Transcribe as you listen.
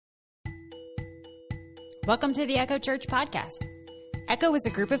Welcome to the Echo Church podcast. Echo is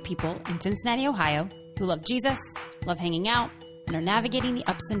a group of people in Cincinnati, Ohio, who love Jesus, love hanging out, and are navigating the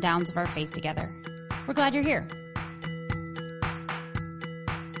ups and downs of our faith together. We're glad you're here.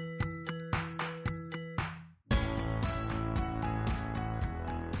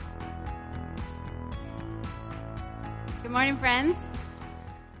 Good morning, friends.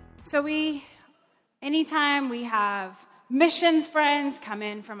 So anytime we have missions friends come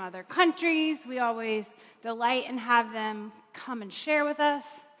in from other countries, we always delight and have them come and share with us.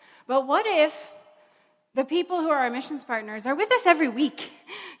 But what if the people who are our missions partners are with us every week?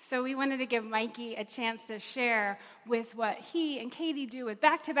 So we wanted to give Mikey a chance to share with what he and Katie do with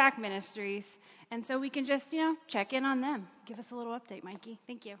Back-to-Back Ministries. And so we can just, check in on them. Give us a little update, Mikey.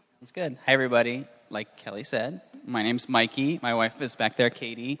 Thank you. That's good. Hi, everybody. Like Kelly said, my name's Mikey. My wife is back there,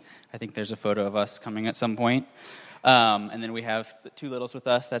 Katie. I think there's a photo of us coming at some point. And then we have the two littles with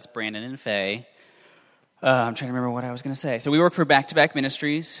us. That's Brandon and Faye. I'm trying to remember what I was going to say. So we work for Back-to-Back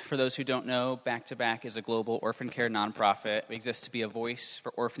Ministries. For those who don't know, Back-to-Back is a global orphan care nonprofit. We exist to be a voice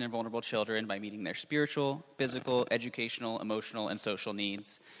for orphan and vulnerable children by meeting their spiritual, physical, educational, emotional, and social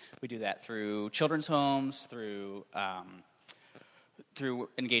needs. We do that through children's homes, through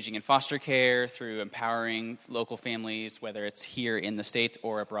engaging in foster care, through empowering local families, whether it's here in the States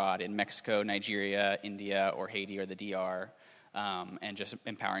or abroad in Mexico, Nigeria, India, or Haiti, or the DR. And just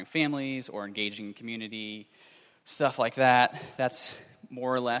empowering families or engaging in community, stuff like that. That's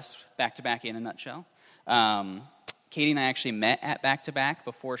more or less Back-to-Back in a nutshell. Katie and I actually met at Back-to-Back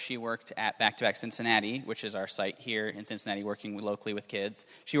before she worked at Back-to-Back Cincinnati, which is our site here in Cincinnati, working locally with kids.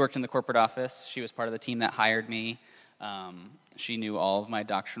 She worked in the corporate office. She was part of the team that hired me. She knew all of my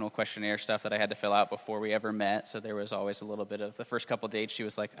doctrinal questionnaire stuff that I had to fill out before we ever met, so there was always a little bit of the first couple dates. She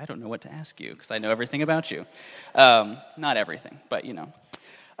was like, I don't know what to ask you because I know everything about you. Not everything, but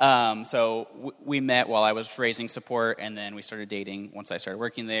So we met while I was raising support, and then we started dating once I started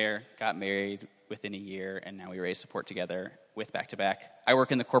working there, got married within a year, and now we raise support together with Back-to-Back. I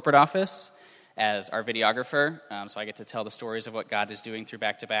work in the corporate office as our videographer, so I get to tell the stories of what God is doing through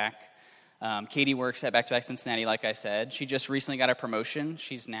Back-to-Back. Katie works at Back-to-Back Cincinnati, like I said. She just recently got a promotion.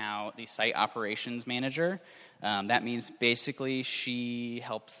 She's now the site operations manager. That means basically she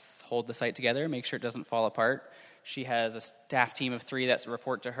helps hold the site together, make sure it doesn't fall apart. She has a staff team of 3 that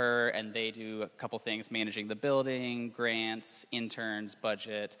report to her, and they do a couple things, managing the building, grants, interns,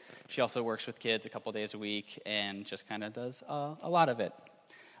 budget. She also works with kids a couple days a week and just kind of does a lot of it.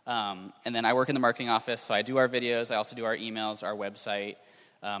 And then I work in the marketing office, so I do our videos. I also do our emails, our website.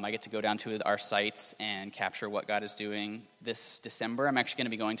 I get to go down to our sites and capture what God is doing. This December, I'm actually going to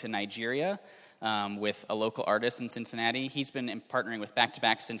be going to Nigeria with a local artist in Cincinnati. He's been partnering with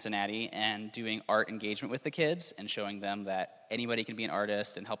Back-to-Back Cincinnati and doing art engagement with the kids and showing them that anybody can be an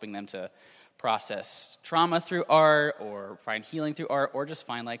artist and helping them to process trauma through art or find healing through art or just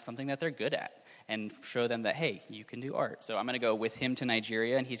find something that they're good at and show them that, hey, you can do art. So I'm going to go with him to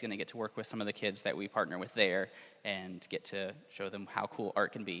Nigeria, and he's going to get to work with some of the kids that we partner with there and get to show them how cool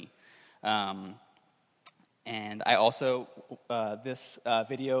art can be. And I also, this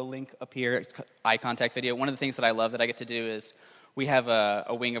video link up here, it's eye contact video. One of the things that I love that I get to do is we have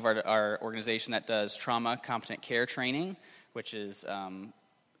a wing of our organization that does trauma competent care training, which is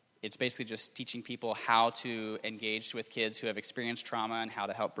it's basically just teaching people how to engage with kids who have experienced trauma and how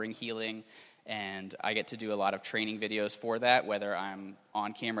to help bring healing. And I get to do a lot of training videos for that, whether I'm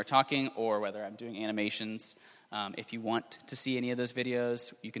on camera talking or whether I'm doing animations. If you want to see any of those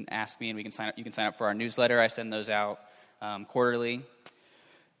videos, you can ask me and we can sign up. You can sign up for our newsletter. I send those out quarterly.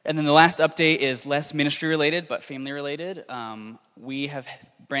 And then the last update is less ministry related but family related. We have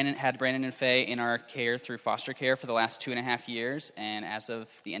had Brandon and Faye in our care through foster care for the last 2.5 years, and as of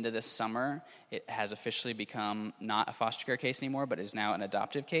the end of this summer, it has officially become not a foster care case anymore, but is now an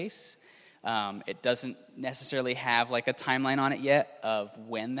adoptive case. It doesn't necessarily have a timeline on it yet of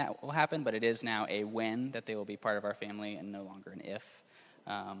when that will happen, but it is now a when that they will be part of our family and no longer an if.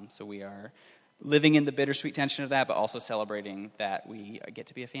 So we are living in the bittersweet tension of that, but also celebrating that we get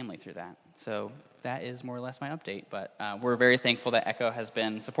to be a family through that. So that is more or less my update, but we're very thankful that Echo has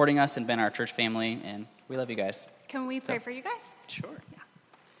been supporting us and been our church family, and we love you guys. Can we pray for you guys? Sure. Yeah.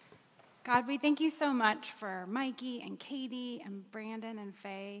 God, we thank you so much for Mikey and Katie and Brandon and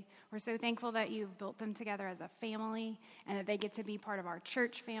Faye. We're so thankful that you've built them together as a family and that they get to be part of our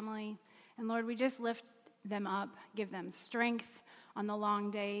church family. And Lord, we just lift them up, give them strength on the long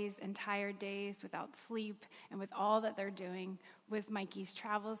days and tired days without sleep and with all that they're doing with Mikey's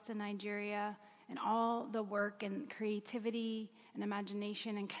travels to Nigeria and all the work and creativity and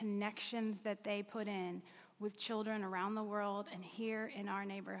imagination and connections that they put in with children around the world and here in our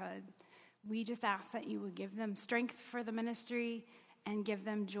neighborhood. We just ask that you would give them strength for the ministry and give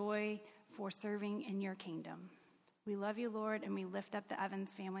them joy for serving in your kingdom. We love you, Lord, and we lift up the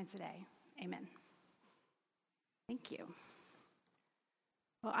Evans family today. Amen. Thank you.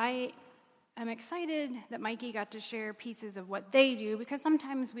 Well, I'm excited that Mikey got to share pieces of what they do, because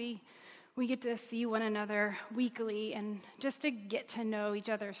sometimes we get to see one another weekly and just to get to know each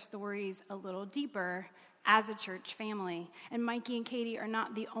other's stories a little deeper as a church family. And Mikey and Katie are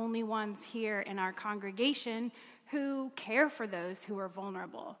not the only ones here in our congregation who care for those who are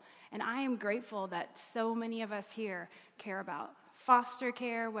vulnerable. And I am grateful that so many of us here care about foster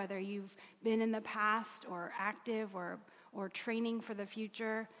care, whether you've been in the past or active or training for the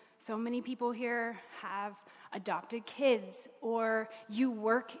future. So many people here have adopted kids, or you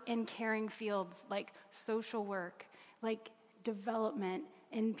work in caring fields like social work, like development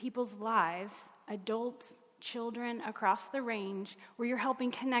in people's lives, adults, children across the range, where you're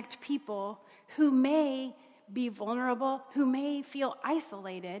helping connect people who may be vulnerable, who may feel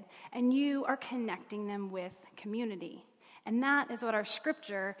isolated, and you are connecting them with community. And that is what our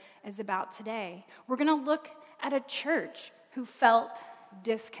scripture is about today. We're going to look at a church who felt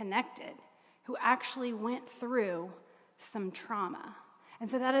disconnected, who actually went through some trauma. And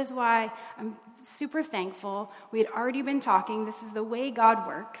so that is why I'm super thankful. We had already been talking, this is the way God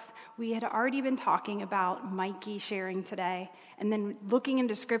works. We had already been talking about Mikey sharing today, and then looking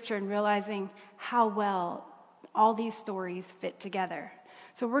into scripture and realizing how well all these stories fit together.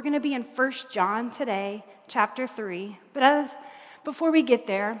 So we're going to be in 1 John today, chapter 3. But before we get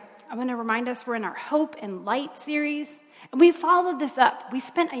there, I want to remind us we're in our Hope and Light series. And we followed this up. We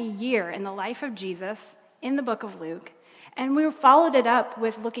spent a year in the life of Jesus in the book of Luke. And we followed it up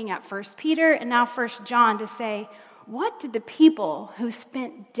with looking at 1 Peter and now 1 John to say, what did the people who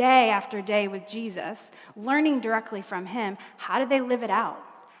spent day after day with Jesus, learning directly from him, how did they live it out?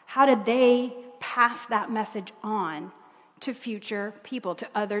 How did they pass that message on to future people, to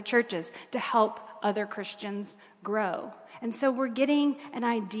other churches, to help other Christians grow? And so we're getting an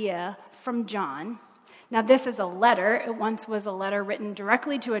idea from John. Now, this is a letter. It once was a letter written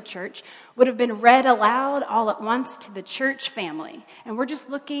directly to a church, would have been read aloud all at once to the church family. And we're just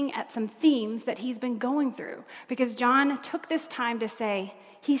looking at some themes that he's been going through, because John took this time to say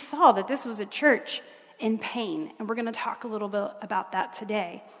he saw that this was a church in pain. And we're going to talk a little bit about that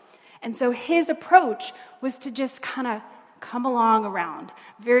today. And so his approach was to just kind of come along around,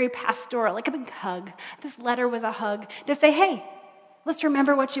 very pastoral, like a big hug. This letter was a hug to say, hey, let's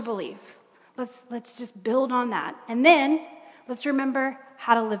remember what you believe. Let's just build on that. And then let's remember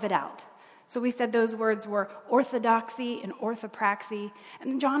how to live it out. So we said those words were orthodoxy and orthopraxy.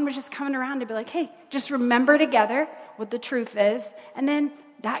 And John was just coming around to be like, hey, just remember together what the truth is. And then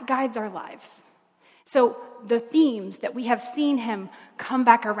that guides our lives. So the themes that we have seen him come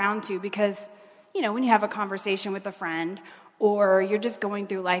back around to, because, you know, when you have a conversation with a friend or you're just going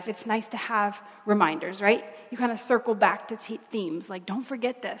through life, it's nice to have reminders, right? You kind of circle back to themes like, don't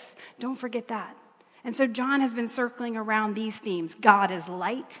forget this, don't forget that. And so John has been circling around these themes. God is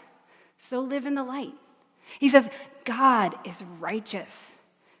light, so live in the light. He says, God is righteous,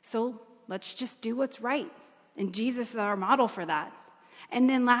 so let's just do what's right. And Jesus is our model for that. And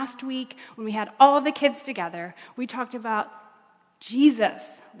then last week, when we had all the kids together, we talked about Jesus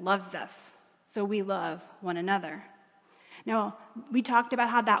loves us, so we love one another. Now, we talked about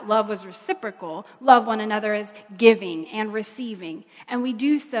how that love was reciprocal. Love one another as giving and receiving. And we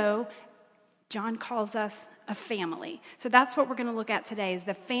do so, John calls us a family. So that's what we're going to look at today, is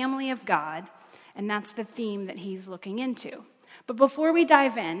the family of God. And that's the theme that he's looking into. But before we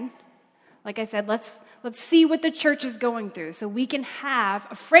dive in, like I said, let's see what the church is going through so we can have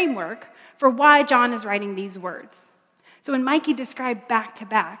a framework for why John is writing these words. So when Mikey described back to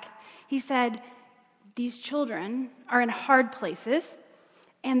back, he said, these children are in hard places,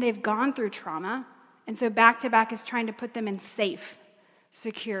 and they've gone through trauma, and so back-to-back is trying to put them in safe,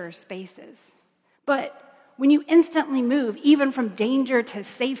 secure spaces. But when you instantly move, even from danger to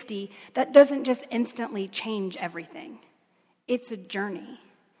safety, that doesn't just instantly change everything. It's a journey,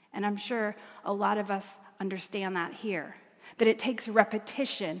 and I'm sure a lot of us understand that here, that it takes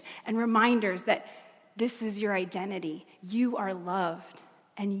repetition and reminders that this is your identity, you are loved,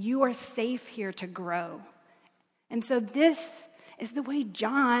 and you are safe here to grow. And so this is the way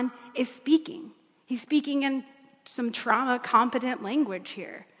John is speaking. He's speaking in some trauma-competent language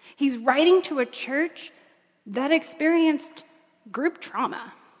here. He's writing to a church that experienced group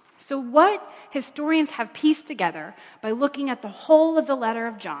trauma. So what historians have pieced together by looking at the whole of the letter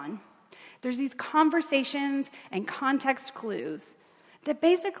of John, there's these conversations and context clues that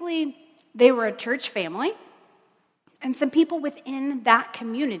basically they were a church family, and some people within that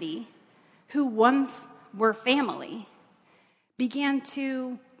community who once were family, began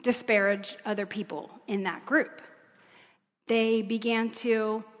to disparage other people in that group. They began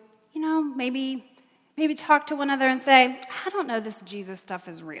to, maybe talk to one another and say, I don't know this Jesus stuff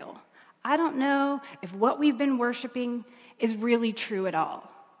is real. I don't know if what we've been worshiping is really true at all.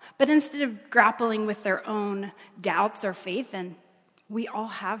 But instead of grappling with their own doubts or faith, and we all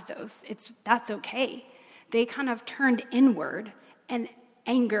have those, that's okay. They kind of turned inward and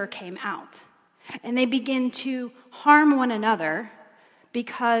anger came out. And they begin to harm one another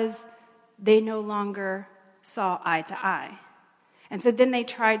because they no longer saw eye to eye. And so then they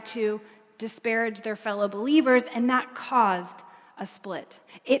tried to disparage their fellow believers, and that caused a split.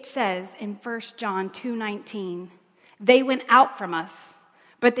 It says in 1 John 2:19, they went out from us,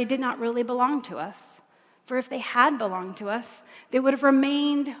 but they did not really belong to us. For if they had belonged to us, they would have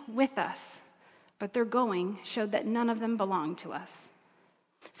remained with us. But their going showed that none of them belonged to us.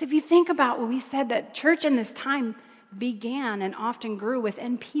 So if you think about what we said, that church in this time began and often grew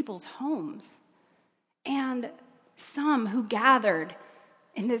within people's homes. And some who gathered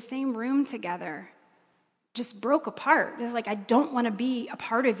in the same room together just broke apart. They're like, I don't want to be a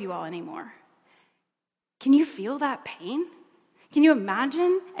part of you all anymore. Can you feel that pain? Can you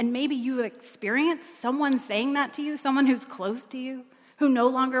imagine? And maybe you experienced someone saying that to you, someone who's close to you, who no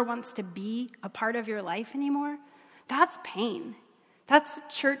longer wants to be a part of your life anymore. That's pain. That's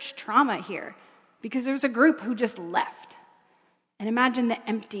church trauma here, because there's a group who just left. And imagine the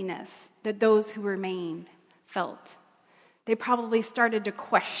emptiness that those who remained felt. They probably started to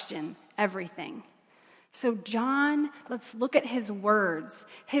question everything. So John, let's look at his words.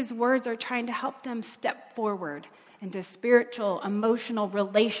 His words are trying to help them step forward into spiritual, emotional,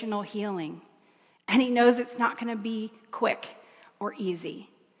 relational healing. And he knows it's not going to be quick or easy,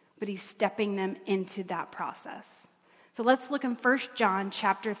 but he's stepping them into that process. So let's look in 1 John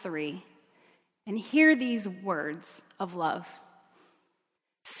chapter 3 and hear these words of love.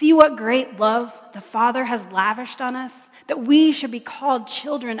 See what great love the Father has lavished on us, that we should be called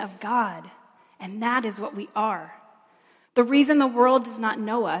children of God, and that is what we are. The reason the world does not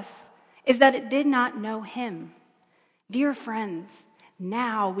know us is that it did not know him. Dear friends,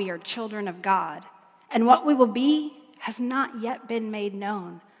 now we are children of God, and what we will be has not yet been made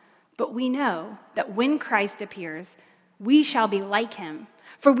known. But we know that when Christ appears, we shall be like him,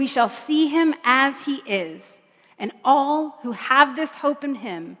 for we shall see him as he is. And all who have this hope in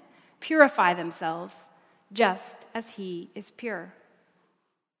him purify themselves just as he is pure.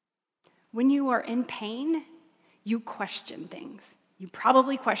 When you are in pain, you question things. You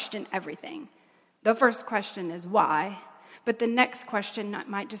probably question everything. The first question is why, but the next question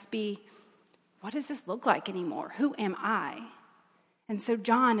might just be, what does this look like anymore? Who am I? And so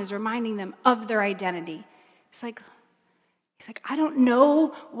John is reminding them of their identity. He's like, I don't know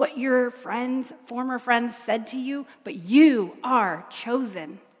what your former friends said to you, but you are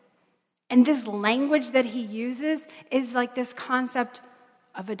chosen. And this language that he uses is like this concept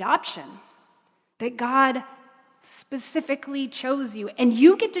of adoption, that God specifically chose you, and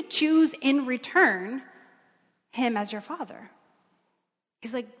you get to choose in return him as your father.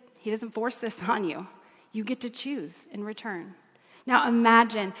 He's like, he doesn't force this on you. You get to choose in return. Now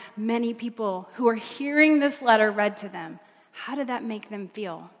imagine many people who are hearing this letter read to them. How did that make them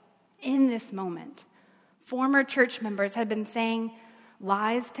feel in this moment? Former church members had been saying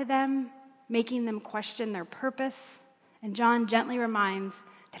lies to them, making them question their purpose. And John gently reminds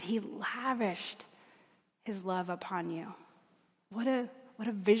that he lavished his love upon you. What a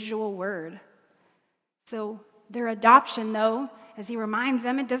visual word. So their adoption, though, as he reminds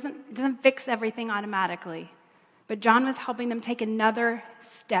them, it doesn't fix everything automatically. But John was helping them take another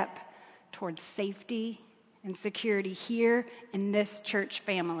step towards safety and security here in this church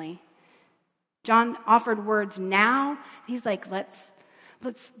family. John offered words now. He's like, let's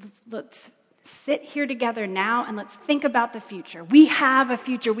sit here together now and let's think about the future. We have a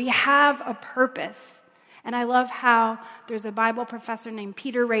future. We have a purpose. And I love how there's a Bible professor named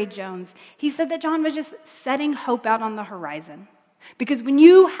Peter Ray Jones. He said that John was just setting hope out on the horizon. Because when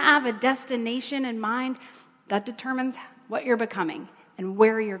you have a destination in mind, that determines what you're becoming and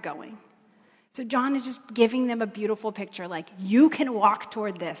where you're going. So John is just giving them a beautiful picture, like, you can walk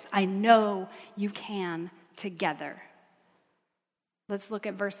toward this. I know you can together. Let's look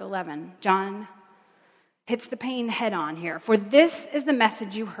at verse 11. John hits the pain head on here. For this is the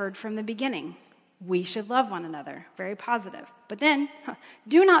message you heard from the beginning. We should love one another. Very positive. But then,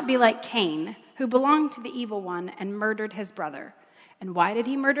 do not be like Cain, who belonged to the evil one and murdered his brother. And why did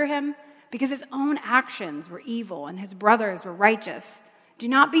he murder him? Because his own actions were evil and his brothers were righteous. Do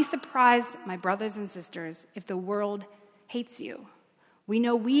not be surprised, my brothers and sisters, if the world hates you. We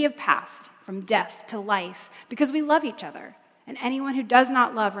know we have passed from death to life because we love each other. And anyone who does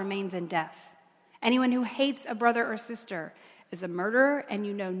not love remains in death. Anyone who hates a brother or sister is a murderer, and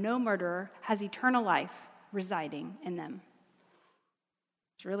you know no murderer has eternal life residing in them.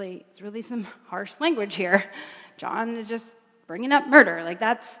 It's really some harsh language here. John is just bringing up murder. Like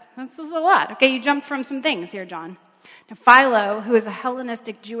that's a lot. Okay, you jumped from some things here, John. Now, Philo, who is a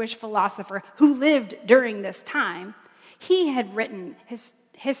Hellenistic Jewish philosopher who lived during this time, he had written his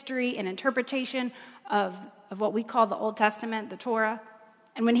history and interpretation of what we call the Old Testament, the Torah.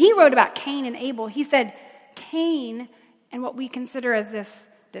 And when he wrote about Cain and Abel, he said Cain and what we consider as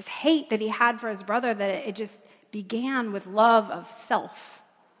this hate that he had for his brother, that it just began with love of self,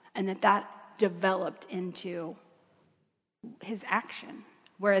 and that developed into his action,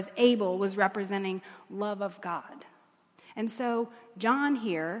 whereas Abel was representing love of God. And so John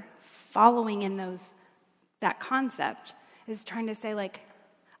here, following in that concept, is trying to say, like,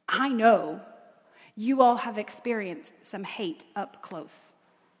 I know you all have experienced some hate up close.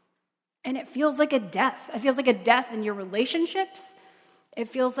 And it feels like a death. It feels like a death in your relationships. It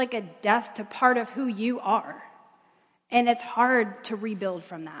feels like a death to part of who you are. And it's hard to rebuild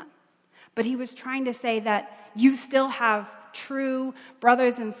from that. But he was trying to say that you still have true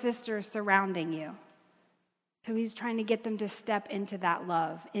brothers and sisters surrounding you. So he's trying to get them to step into that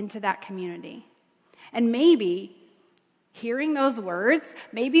love, into that community. And maybe, hearing those words,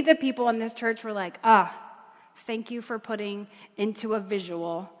 maybe the people in this church were like, thank you for putting into a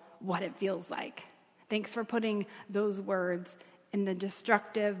visual what it feels like. Thanks for putting those words in the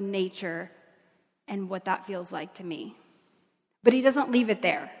destructive nature and what that feels like to me. But he doesn't leave it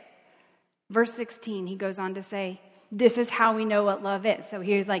there. Verse 16, he goes on to say, this is how we know what love is. So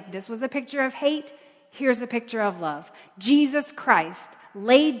here's like, this was a picture of hate. Here's a picture of love. Jesus Christ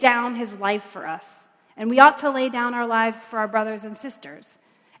laid down his life for us. And we ought to lay down our lives for our brothers and sisters.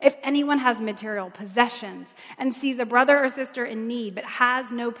 If anyone has material possessions and sees a brother or sister in need but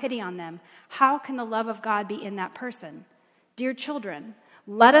has no pity on them, how can the love of God be in that person? Dear children,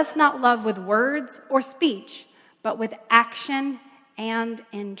 let us not love with words or speech, but with action and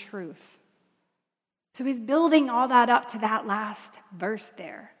in truth. So he's building all that up to that last verse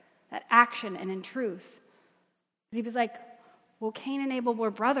there, that action and in truth. He was like, well, Cain and Abel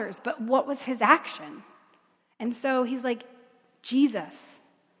were brothers, but what was his action? And so he's like, Jesus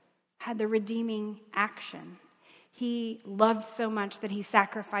had the redeeming action. He loved so much that he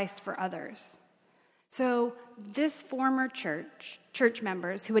sacrificed for others. So this former church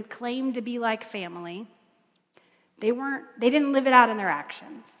members who had claimed to be like family, they didn't live it out in their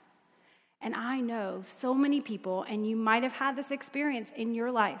actions. And I know so many people, and you might have had this experience in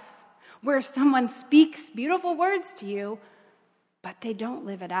your life, where someone speaks beautiful words to you, but they don't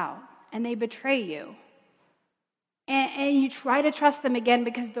live it out, and they betray you. And you try to trust them again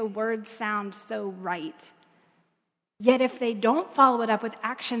because the words sound so right. Yet if they don't follow it up with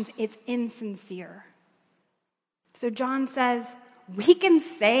actions, it's insincere. So John says, we can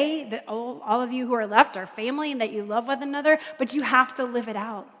say that all of you who are left are family and that you love one another, but you have to live it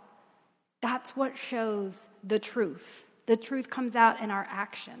out. That's what shows the truth. The truth comes out in our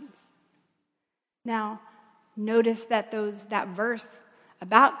actions. Now, notice that that verse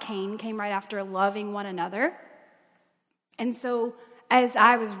about Cain came right after loving one another. And so as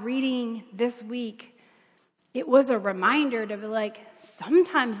I was reading this week, it was a reminder to be like,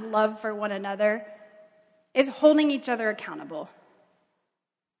 sometimes love for one another is holding each other accountable.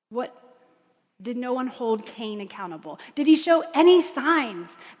 Did no one hold Cain accountable? Did he show any signs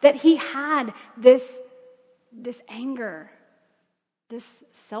that he had this anger, this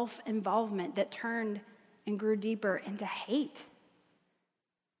self-involvement that turned and grew deeper into hate?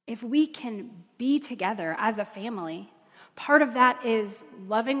 If we can be together as a family, part of that is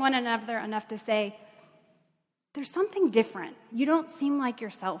loving one another enough to say, there's something different. You don't seem like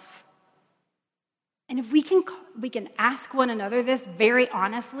yourself. And if we can ask one another this very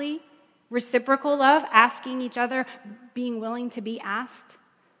honestly, reciprocal love, asking each other, being willing to be asked,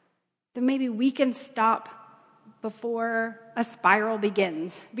 then maybe we can stop before a spiral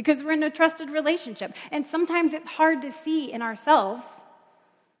begins because we're in a trusted relationship. And sometimes it's hard to see in ourselves.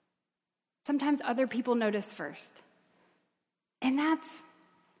 Sometimes other people notice first. And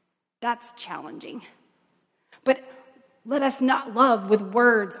that's challenging. But let us not love with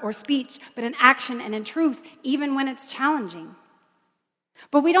words or speech, but in action and in truth, even when it's challenging.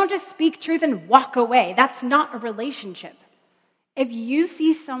 But we don't just speak truth and walk away. That's not a relationship. If you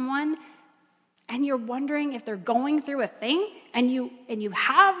see someone and you're wondering if they're going through a thing, and you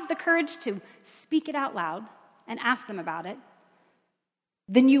have the courage to speak it out loud and ask them about it,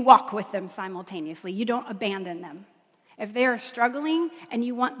 then you walk with them simultaneously. You don't abandon them. If they are struggling and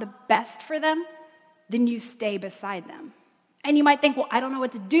you want the best for them, then you stay beside them. And you might think, well, I don't know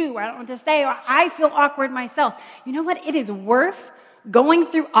what to do, or I don't know what to say, or I feel awkward myself. You know what? It is worth going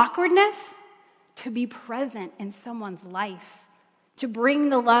through awkwardness to be present in someone's life, to bring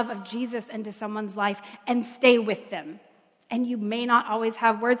the love of Jesus into someone's life and stay with them. And you may not always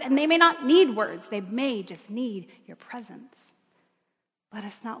have words, and they may not need words. They may just need your presence. Let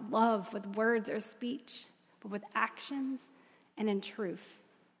us not love with words or speech, but with actions and in truth,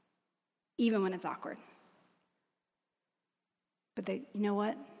 even when it's awkward. But you know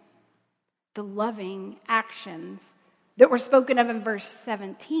what? The loving actions that were spoken of in verse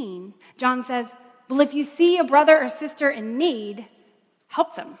 17, John says, well, if you see a brother or sister in need,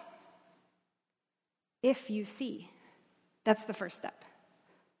 help them. If you see. That's the first step.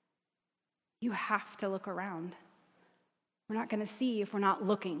 You have to look around. We're not going to see if we're not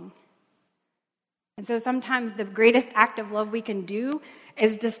looking. And so sometimes the greatest act of love we can do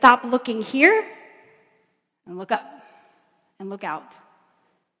is to stop looking here and look up and look out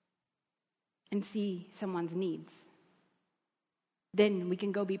and see someone's needs. Then we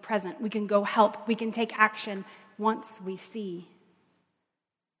can go be present. We can go help. We can take action once we see.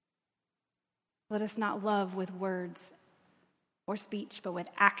 Let us not love with words or speech, but with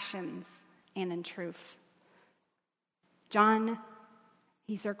actions and in truth. John,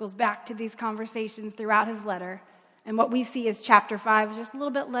 he circles back to these conversations throughout his letter. And what we see is chapter 5, just a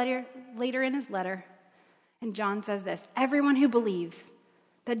little bit later in his letter. And John says this, everyone who believes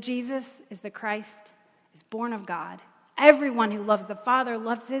that Jesus is the Christ is born of God. Everyone who loves the Father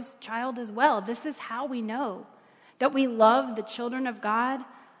loves his child as well. This is how we know that we love the children of God,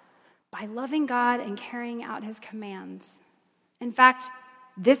 by loving God and carrying out his commands. In fact,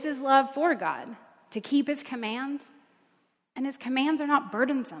 this is love for God, to keep his commands. And his commands are not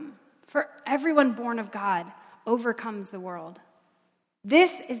burdensome, for everyone born of God overcomes the world.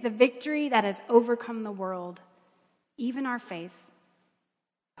 This is the victory that has overcome the world, even our faith.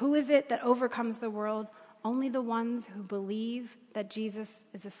 Who is it that overcomes the world? Only the ones who believe that Jesus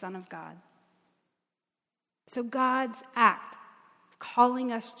is the Son of God. So God's act,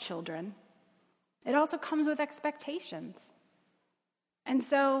 calling us children, it also comes with expectations. And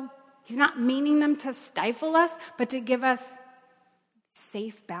so he's not meaning them to stifle us, but to give us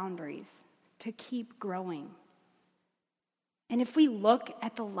safe boundaries, to keep growing. And if we look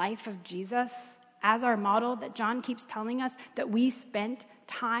at the life of Jesus as our model that John keeps telling us that we spent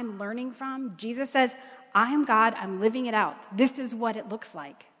time learning from, Jesus says, I am God, I'm living it out. This is what it looks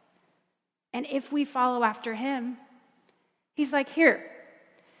like. And if we follow after him, he's like, here,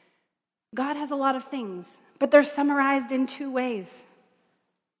 God has a lot of things, but they're summarized in 2 ways.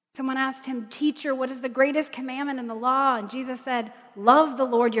 Someone asked him, teacher, what is the greatest commandment in the law? And Jesus said, love the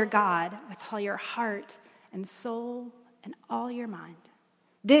Lord your God with all your heart and soul and all your mind.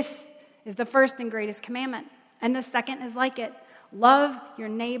 This is the first and greatest commandment. And the second is like it. Love your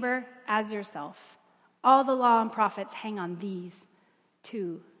neighbor as yourself. All the law and prophets hang on these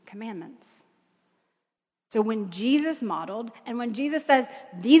 2 commandments. So when Jesus modeled, and when Jesus says,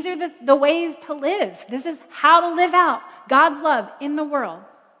 these are the ways to live, this is how to live out God's love in the world,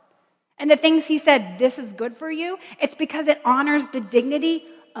 and the things he said, this is good for you, it's because it honors the dignity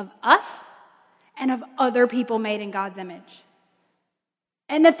of us and of other people made in God's image.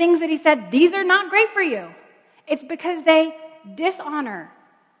 And the things that he said, these are not great for you, it's because they dishonor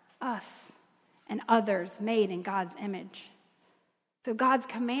us and others made in God's image. So God's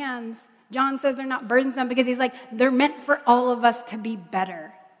commands, John says they're not burdensome because he's like, they're meant for all of us to be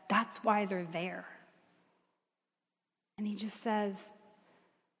better. That's why they're there. And he just says,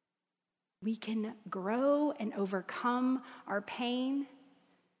 we can grow and overcome our pain,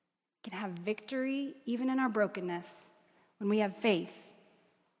 we can have victory even in our brokenness when we have faith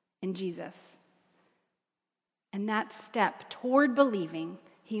in Jesus. And that step toward believing,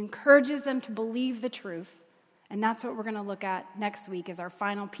 he encourages them to believe the truth. And that's what we're going to look at next week as our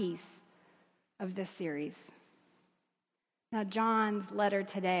final piece of this series. Now, John's letter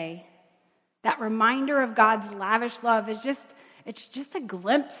today, that reminder of God's lavish love is it's just a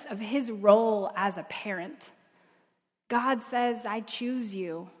glimpse of his role as a parent. God says, I choose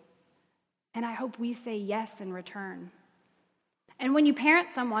you, and I hope we say yes in return. And when you parent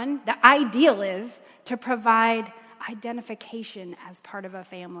someone, the ideal is to provide identification as part of a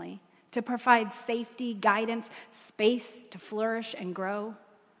family, to provide safety, guidance, space to flourish and grow.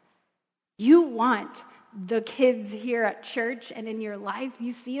 You want the kids here at church and in your life,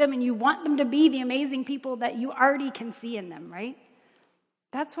 you see them and you want them to be the amazing people that you already can see in them, right?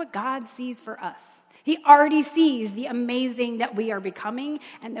 That's what God sees for us. He already sees the amazing that we are becoming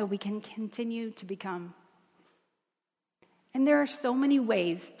and that we can continue to become. And there are so many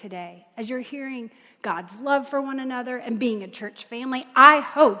ways today, as you're hearing God's love for one another and being a church family, I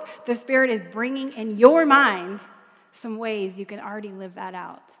hope the Spirit is bringing in your mind some ways you can already live that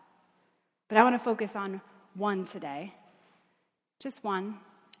out. But I want to focus on one today, just one.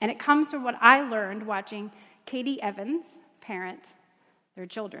 And it comes from what I learned watching Katie Evans parent their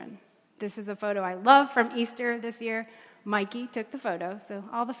children. This is a photo I love from Easter this year. Mikey took the photo, so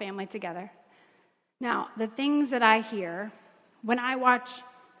all the family together. Now, the things that I hear when I watch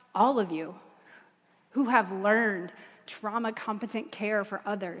all of you who have learned trauma-competent care for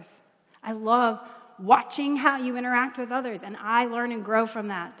others, I love watching how you interact with others, and I learn and grow from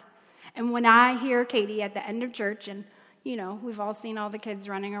that. And when I hear Katie at the end of church, and, we've all seen all the kids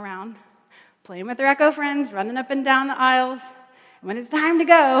running around, playing with their Echo friends, running up and down the aisles, and when it's time to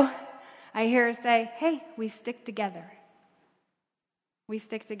go, I hear her say, hey, we stick together. We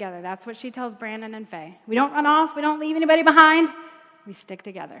stick together. That's what she tells Brandon and Faye. We don't run off. We don't leave anybody behind. We stick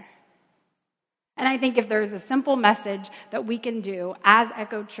together. And I think if there's a simple message that we can do as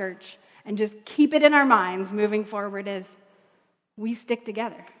Echo Church and just keep it in our minds moving forward is we stick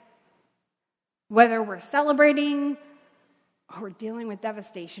together. Whether we're celebrating or we're dealing with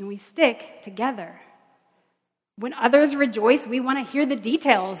devastation, we stick together. When others rejoice, we want to hear the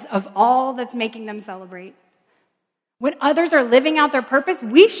details of all that's making them celebrate. When others are living out their purpose,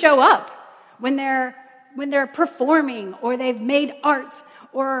 we show up. When they're performing or they've made art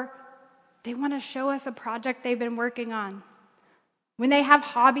or they want to show us a project they've been working on. When they have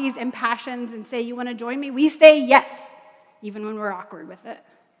hobbies and passions and say, you want to join me? We say yes, even when we're awkward with it.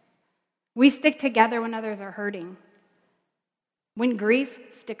 We stick together when others are hurting. When grief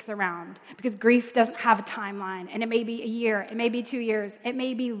sticks around, because grief doesn't have a timeline, and it may be a year, it may be 2 years, it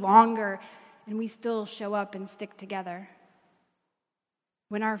may be longer, and we still show up and stick together.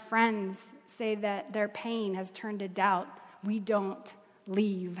 When our friends say that their pain has turned to doubt, we don't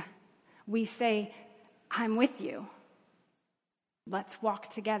leave. We say, I'm with you. Let's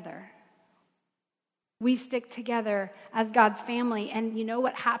walk together. We stick together as God's family, and you know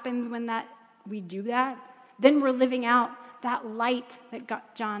what happens when we do that? Then we're living out that light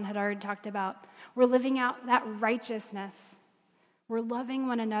that John had already talked about. We're living out that righteousness. We're loving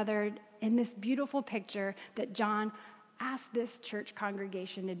one another in this beautiful picture that John asked this church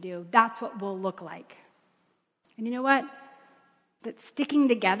congregation to do. That's what we'll look like. And you know what? That sticking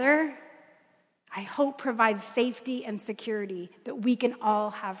together, I hope, provides safety and security that we can all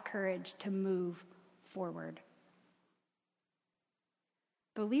have courage to move forward.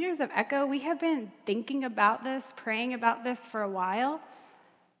 The leaders of Echo, we have been thinking about this, praying about this for a while.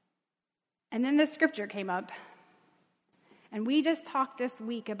 And then this scripture came up. And we just talked this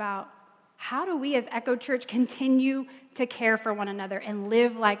week about how do we as Echo Church continue to care for one another and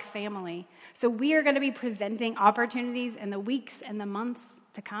live like family. So we are going to be presenting opportunities in the weeks and the months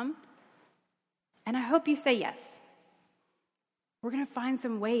to come. And I hope you say yes. We're going to find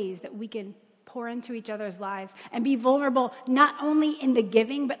some ways that we can pour into each other's lives and be vulnerable, not only in the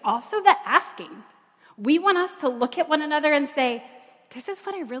giving, but also the asking. We want us to look at one another and say, this is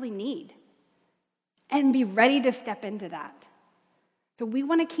what I really need, and be ready to step into that. So we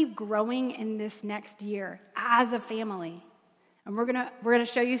want to keep growing in this next year as a family, and we're gonna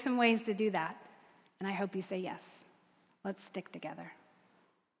show you some ways to do that, and I hope you say yes. Let's stick together.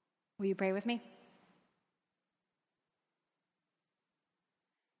 Will you pray with me?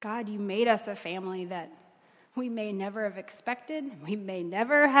 God, you made us a family that we may never have expected. We may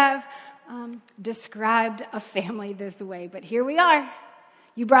never have described a family this way, but here we are.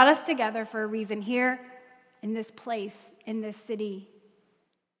 You brought us together for a reason here in this place, in this city.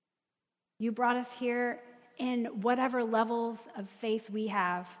 You brought us here in whatever levels of faith we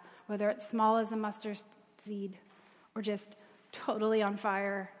have, whether it's small as a mustard seed or just totally on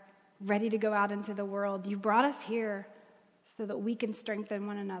fire, ready to go out into the world. You brought us here so that we can strengthen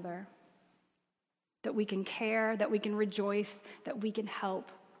one another, that we can care, that we can rejoice, that we can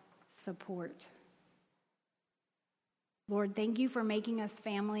help support. Lord, thank you for making us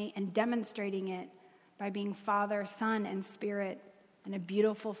family and demonstrating it by being Father, Son, and Spirit in a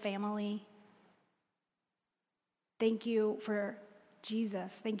beautiful family. Thank you for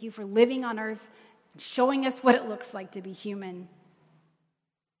Jesus. Thank you for living on earth, showing us what it looks like to be human.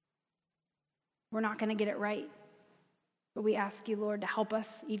 We're not going to get it right. But we ask you, Lord, to help us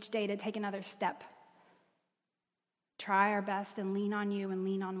each day to take another step. Try our best and lean on you and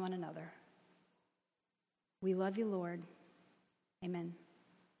lean on one another. We love you, Lord. Amen.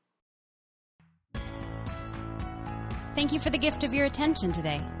 Thank you for the gift of your attention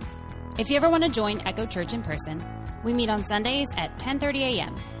today. If you ever want to join Echo Church in person, we meet on Sundays at 10:30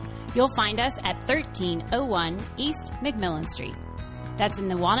 a.m. You'll find us at 1301 East McMillan Street. That's in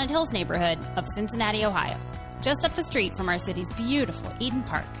the Walnut Hills neighborhood of Cincinnati, Ohio, just up the street from our city's beautiful Eden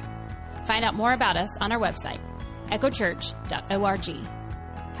Park. Find out more about us on our website, echochurch.org.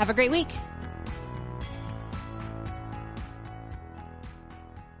 Have a great week.